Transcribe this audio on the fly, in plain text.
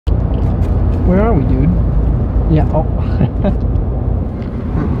Where are we, dude? Yeah, oh.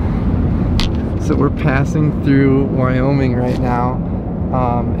 So we're passing through Wyoming right now,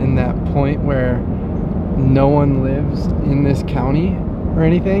 in that point where no one lives in this county or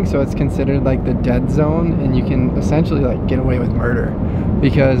anything, so it's considered like the dead zone, and you can essentially like get away with murder,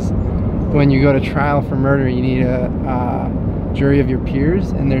 because when you go to trial for murder you need a jury of your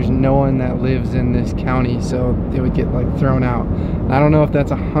peers, and there's no one that lives in this county, so it would get like thrown out. And I don't know if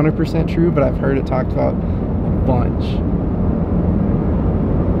that's 100% true, but I've heard it talked about a bunch.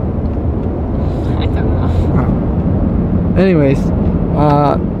 I don't know. Anyways,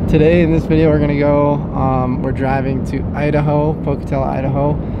 today in this video we're gonna go, we're driving to Idaho, Pocatello,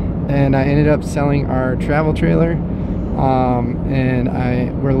 Idaho, and I ended up selling our travel trailer, and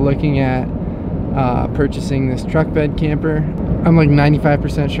we're looking at purchasing this truck bed camper. I'm like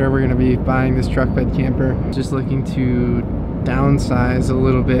 95% sure we're gonna be buying this truck bed camper. Just looking to downsize a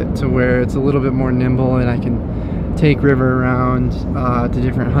little bit to where it's a little bit more nimble, and I can take River around to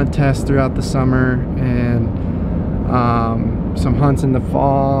different hunt tests throughout the summer, and some hunts in the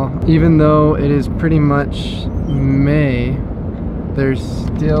fall. Even though it is pretty much May, there's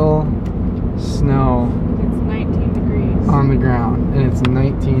still snow. It's 19 degrees on the ground, and it's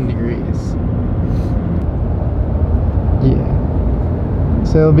 19 degrees. Yeah.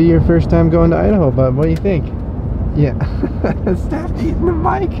 So it'll be your first time going to Idaho, bud. What do you think? Yeah. Stop eating the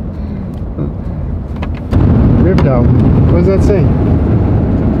mic. Riverdale. What does that say?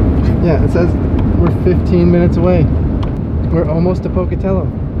 Yeah, it says we're 15 minutes away. We're almost to Pocatello.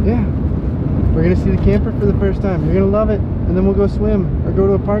 Yeah. We're gonna see the camper for the first time. You're gonna love it. And then we'll go swim or go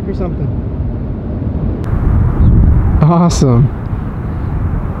to a park or something. Awesome.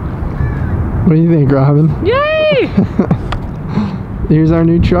 What do you think, Robin? Yay! Here's our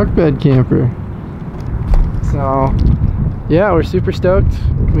new truck bed camper. So, yeah, we're super stoked.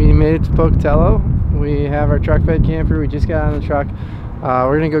 We made it to Pocatello. We have our truck bed camper. We just got on the truck.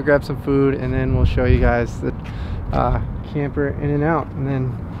 We're gonna go grab some food, and then we'll show you guys the camper in and out. And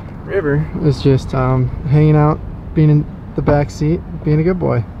then River is just hanging out, being in the back seat, being a good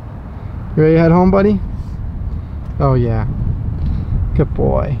boy. You ready to head home, buddy? Oh yeah, good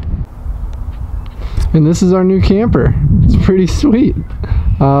boy. And this is our new camper. It's pretty sweet.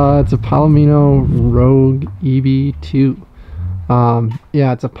 It's a Palomino Rogue EB-1.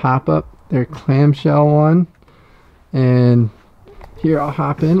 Yeah, it's a pop-up. They're clamshell one. And here, I'll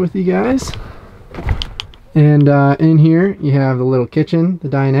hop in with you guys. And in here, you have the little kitchen, the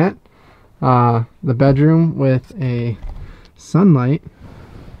dinette, the bedroom with a sunlight,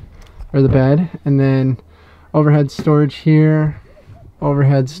 or the bed, and then overhead storage here,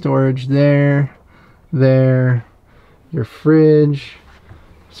 overhead storage there, your fridge,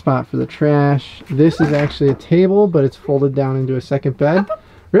 spot for the trash. This is actually a table, but it's folded down into a second bed.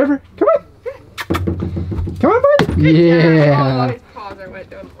 River, come on. Come on, bud. Yeah. Oh, his paws are wet.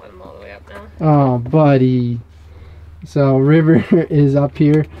 Don't let him all the way up now. Oh, buddy. So River is up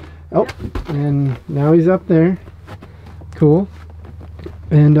here. Oh, and now he's up there. Cool.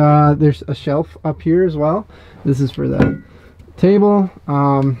 And there's a shelf up here as well. This is for the table.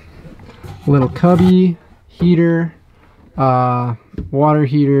 Little cubby, heater, water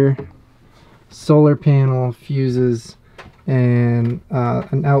heater, solar panel, fuses, and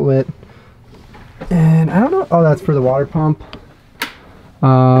an outlet. And I don't know. Oh, that's for the water pump.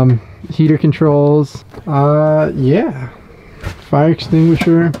 Heater controls. Yeah. Fire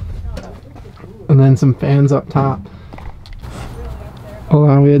extinguisher. And then some fans up top. Hold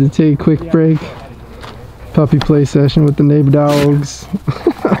on, we had to take a quick break. Puppy play session with the neighbor dogs.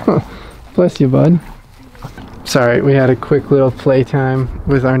 Bless you, bud. Sorry, we had a quick little playtime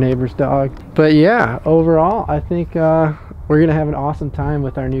with our neighbor's dog. But yeah, overall, I think we're gonna have an awesome time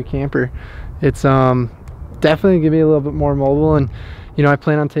with our new camper. It's definitely gonna be a little bit more mobile, and you know, I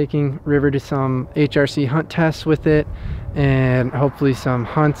plan on taking River to some HRC hunt tests with it, and hopefully some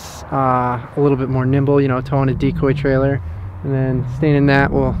hunts a little bit more nimble, you know, towing a decoy trailer. And then staying in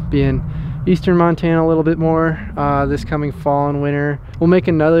that, we'll be in eastern Montana a little bit more this coming fall and winter. We'll make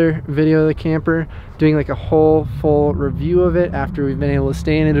another video of the camper, doing like a whole full review of it after we've been able to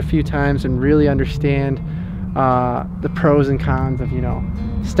stay in it a few times and really understand the pros and cons of, you know,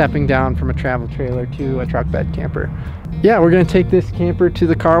 stepping down from a travel trailer to a truck bed camper. Yeah, we're gonna take this camper to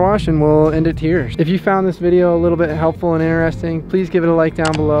the car wash and we'll end it here. If you found this video a little bit helpful and interesting, please give it a like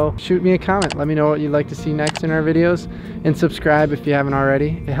down below. Shoot me a comment. Let me know what you'd like to see next in our videos, and subscribe if you haven't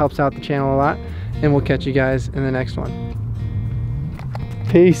already. It helps out the channel a lot, and we'll catch you guys in the next one.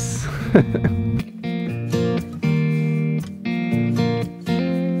 Peace.